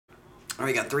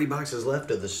Alright, got 3 boxes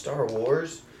left of the Star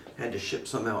Wars. Had to ship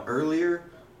some out earlier.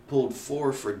 Pulled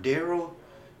 4 for Daryl.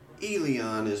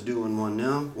 Elian is doing one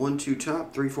now. 1, 2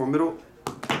 top, 3, 4 middle,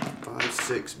 5,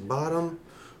 6 bottom.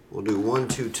 We'll do 1,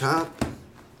 2 top.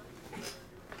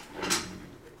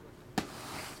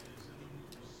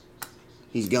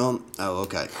 He's gone. Oh,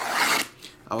 okay.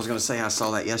 I was going to say I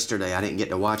saw that yesterday. I didn't get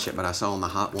to watch it, but I saw on the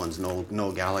Hot Ones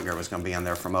Noel Gallagher was going to be on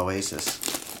there from Oasis.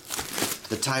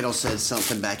 The title said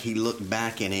something back. He looked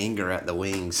back in anger at the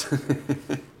wings.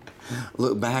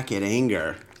 Look back at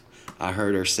anger, I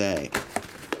heard her say.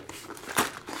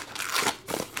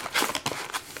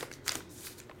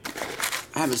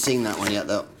 I haven't seen that one yet,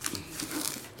 though.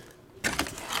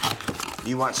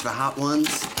 You watch the Hot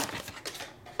Ones?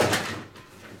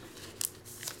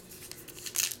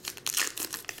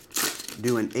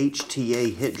 Do an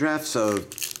HTA hit draft, so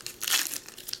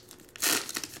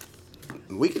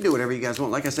we can do whatever you guys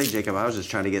want. Like I say, Jacob, I was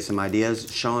just trying to get some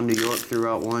ideas. Sean, New York threw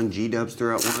out one. G-Dubs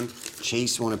threw out one.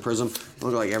 Chase wanted Prism. It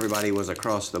looked like everybody was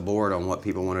across the board on what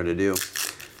people wanted to do.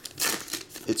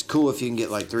 It's cool if you can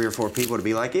get like 3 or 4 people to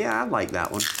be like, yeah, I like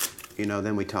that one. You know,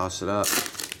 then we toss it up.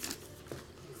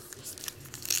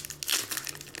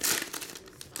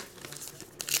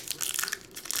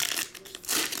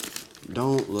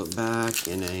 Don't look back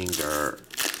in anger.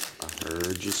 I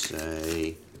heard you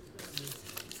say.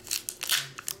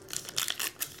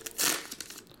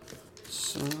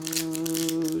 So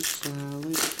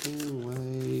Sally can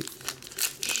wait.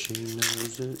 She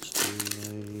knows it's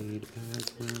too late as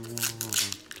we walk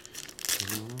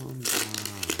on by.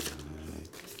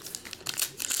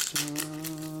 So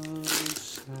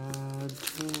sad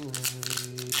to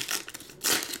wait.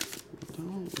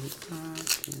 Don't look back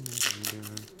in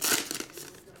anger.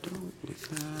 Don't look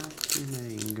back in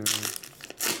anger.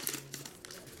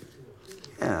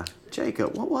 Yeah,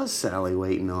 Jacob, what was Sally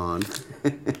waiting on?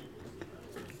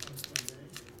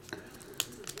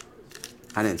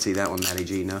 I didn't see that one, Matty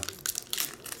G, no.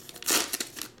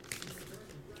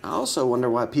 I also wonder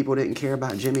why people didn't care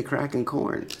about Jimmy cracking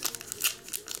corn.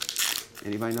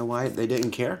 Anybody know why they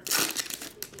didn't care?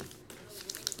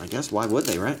 I guess why would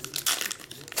they, right?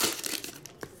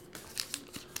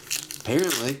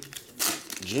 Apparently,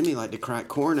 Jimmy liked to crack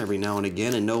corn every now and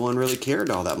again, and no one really cared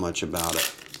all that much about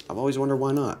it. I've always wondered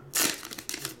why not.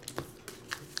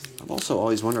 I've also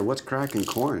always wondered what's cracking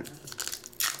corn.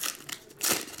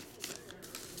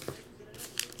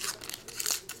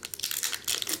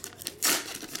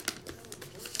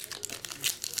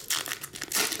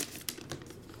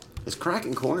 Is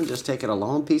cracking corn just taking a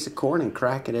long piece of corn and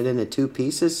cracking it into 2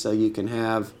 pieces so you can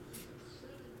have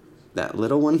that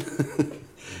little one?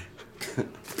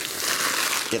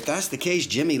 If that's the case,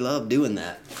 Jimmy loved doing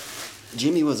that.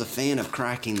 Jimmy was a fan of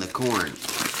cracking the corn.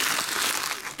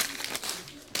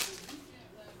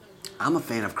 I'm a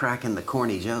fan of cracking the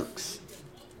corny jokes.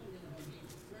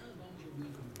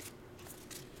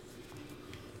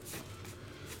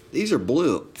 These are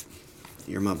blue.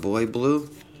 You're my boy, Blue.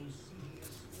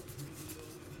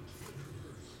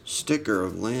 Sticker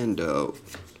of Lando.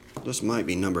 This might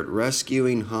be numbered.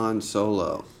 Rescuing Han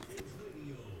Solo.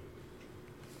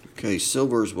 Okay,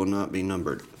 silvers will not be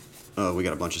numbered. Oh, we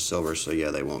got a bunch of silvers, so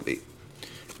yeah, they won't be.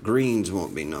 Greens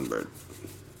won't be numbered.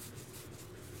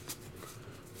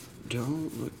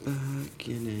 Don't look back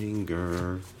in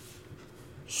anger.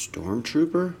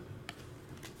 Stormtrooper?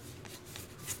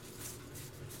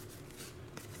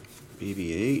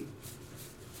 BB-8.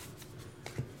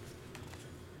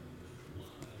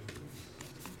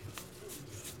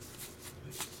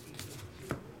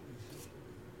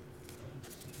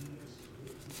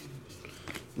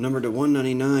 Number to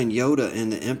 199, Yoda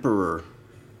and the Emperor.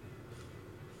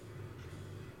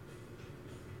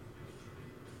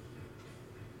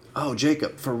 Oh,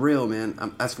 Jacob, for real,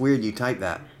 man. That's weird you typed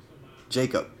that.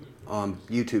 Jacob, on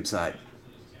YouTube side.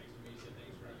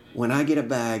 When I get a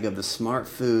bag of the Smart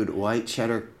Food white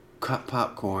cheddar cut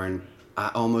popcorn, I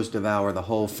almost devour the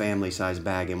whole family-size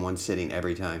bag in one sitting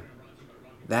every time.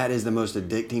 That is the most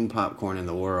addicting popcorn in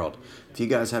the world. If you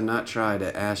guys have not tried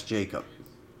it, ask Jacob.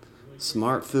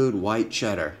 Smart Food white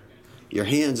cheddar. Your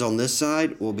hands on this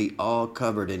side will be all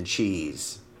covered in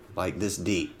cheese, like this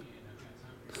deep.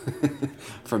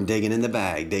 From digging in the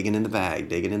bag, digging in the bag,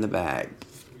 digging in the bag.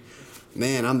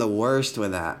 Man, I'm the worst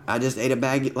with that. I just ate a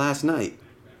bag last night.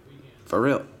 For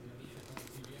real.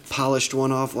 Polished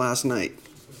one off last night.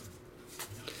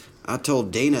 I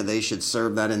told Dana they should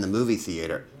serve that in the movie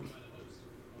theater.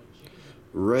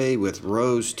 Ray with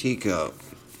Rose Tico.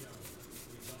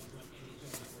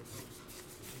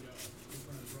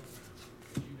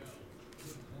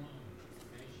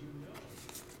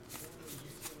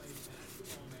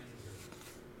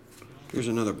 Here's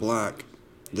another black.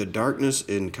 The Darkness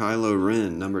in Kylo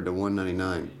Ren, numbered to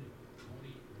 199.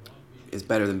 Is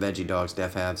better than Veggie Dogs,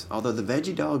 Def Habs. Although the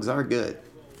Veggie Dogs are good.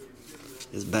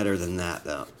 It's better than that,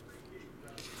 though.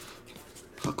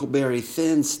 Huckleberry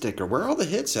Thin sticker. Where are all the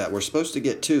hits at? We're supposed to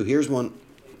get 2. Here's one.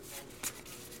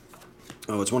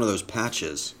 Oh, it's one of those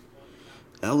patches.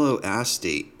 Elo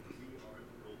Asti.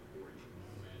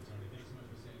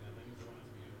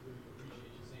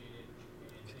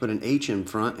 Put an H in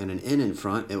front and an N in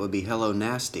front, it would be Hello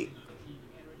Nasty.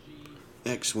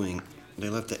 X-Wing. They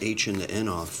left the H and the N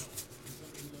off.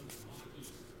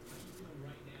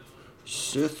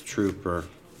 Sith Trooper.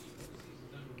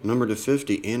 Number to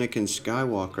 50, Anakin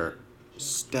Skywalker.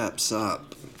 Steps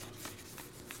up.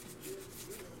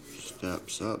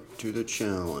 Steps up to the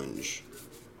challenge.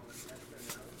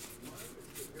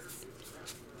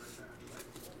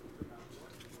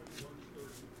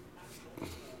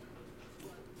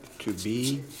 To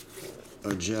be a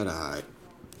Jedi.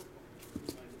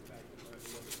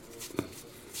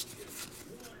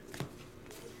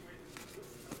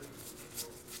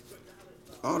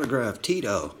 Autograph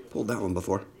Tito. Pulled that one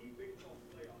before.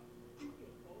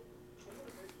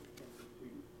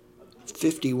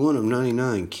 51 of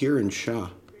 99. Kieran Shaw.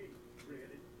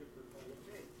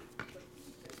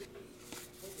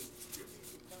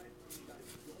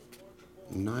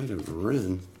 Knight of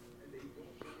Ren.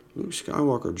 Luke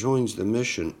Skywalker joins the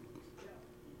mission.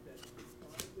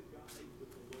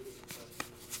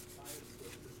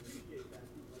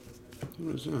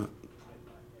 What is that?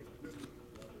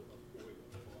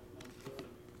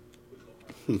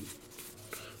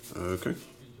 Okay.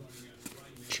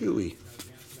 Chewie.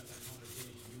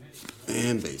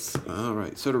 And base.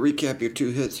 Alright, so to recap your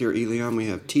 2 hits here, Elian, we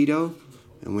have Tito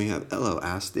and we have Elo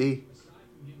Asti.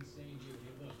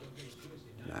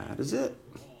 That is it.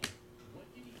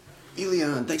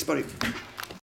 Elian, thanks, buddy.